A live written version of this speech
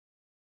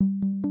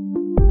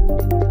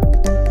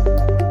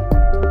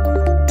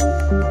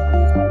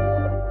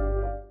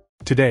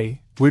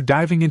Today, we're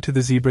diving into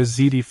the Zebra's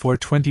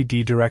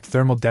ZD420d Direct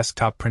Thermal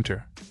Desktop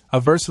Printer, a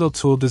versatile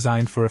tool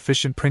designed for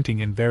efficient printing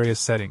in various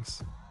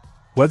settings.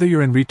 Whether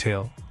you're in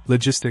retail,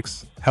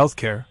 logistics,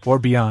 healthcare, or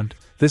beyond,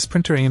 this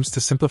printer aims to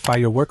simplify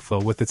your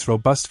workflow with its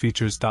robust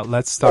features.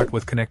 Let's start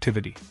with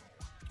connectivity.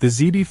 The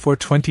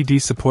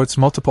ZD420d supports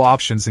multiple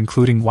options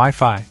including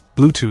Wi-Fi,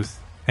 Bluetooth,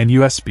 and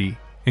USB,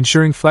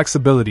 ensuring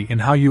flexibility in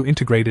how you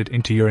integrate it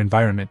into your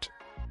environment.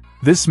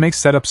 This makes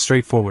setup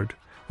straightforward,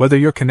 whether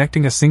you're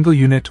connecting a single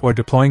unit or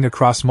deploying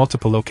across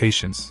multiple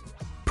locations.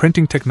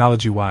 Printing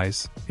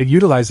technology-wise, it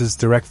utilizes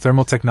direct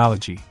thermal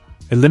technology,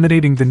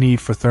 eliminating the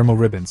need for thermal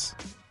ribbons.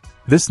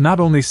 This not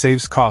only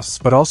saves costs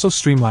but also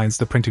streamlines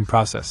the printing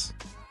process.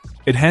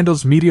 It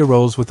handles media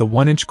rolls with a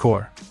 1-inch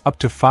core, up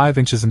to 5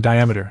 inches in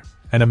diameter,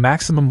 and a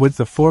maximum width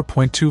of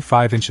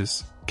 4.25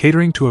 inches,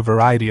 catering to a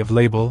variety of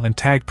label and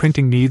tag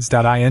printing needs.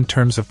 In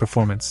terms of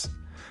performance,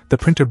 the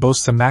printer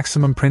boasts a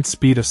maximum print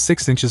speed of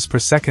 6 inches per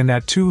second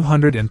at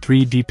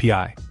 203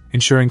 dpi,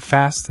 ensuring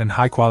fast and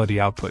high-quality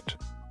output.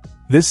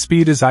 This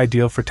speed is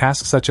ideal for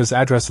tasks such as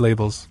address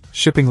labels,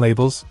 shipping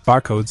labels,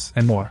 barcodes,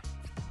 and more.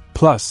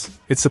 Plus,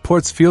 it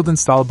supports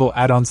field-installable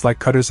add-ons like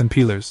cutters and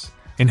peelers,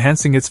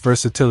 enhancing its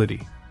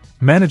versatility.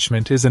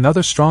 Management is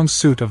another strong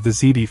suit of the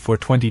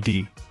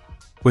ZD420d.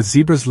 With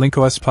Zebra's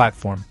LinkOS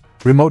platform,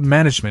 remote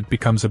management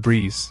becomes a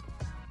breeze.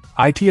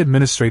 IT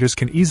administrators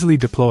can easily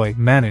deploy,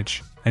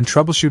 manage, and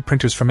troubleshoot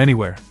printers from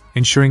anywhere,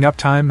 ensuring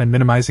uptime and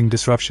minimizing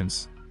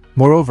disruptions.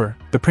 Moreover,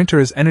 the printer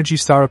is ENERGY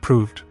STAR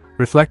approved,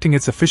 reflecting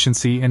its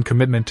efficiency and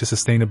commitment to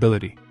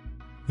sustainability.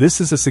 This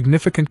is a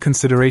significant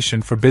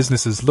consideration for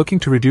businesses looking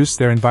to reduce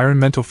their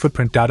environmental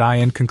footprint.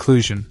 In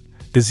conclusion,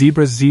 the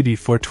Zebra's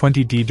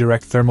ZD420d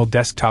Direct Thermal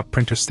Desktop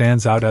Printer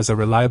stands out as a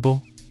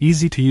reliable,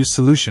 easy-to-use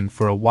solution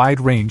for a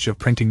wide range of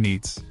printing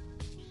needs.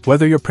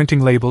 Whether you're printing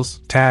labels,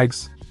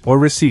 tags, or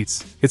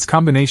receipts, its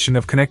combination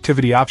of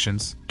connectivity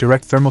options,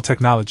 direct thermal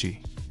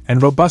technology,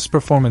 and robust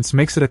performance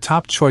makes it a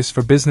top choice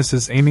for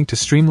businesses aiming to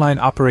streamline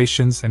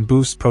operations and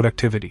boost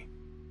productivity.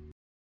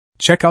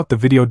 Check out the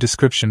video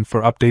description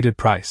for updated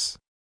price.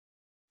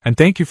 And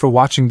thank you for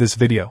watching this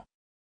video.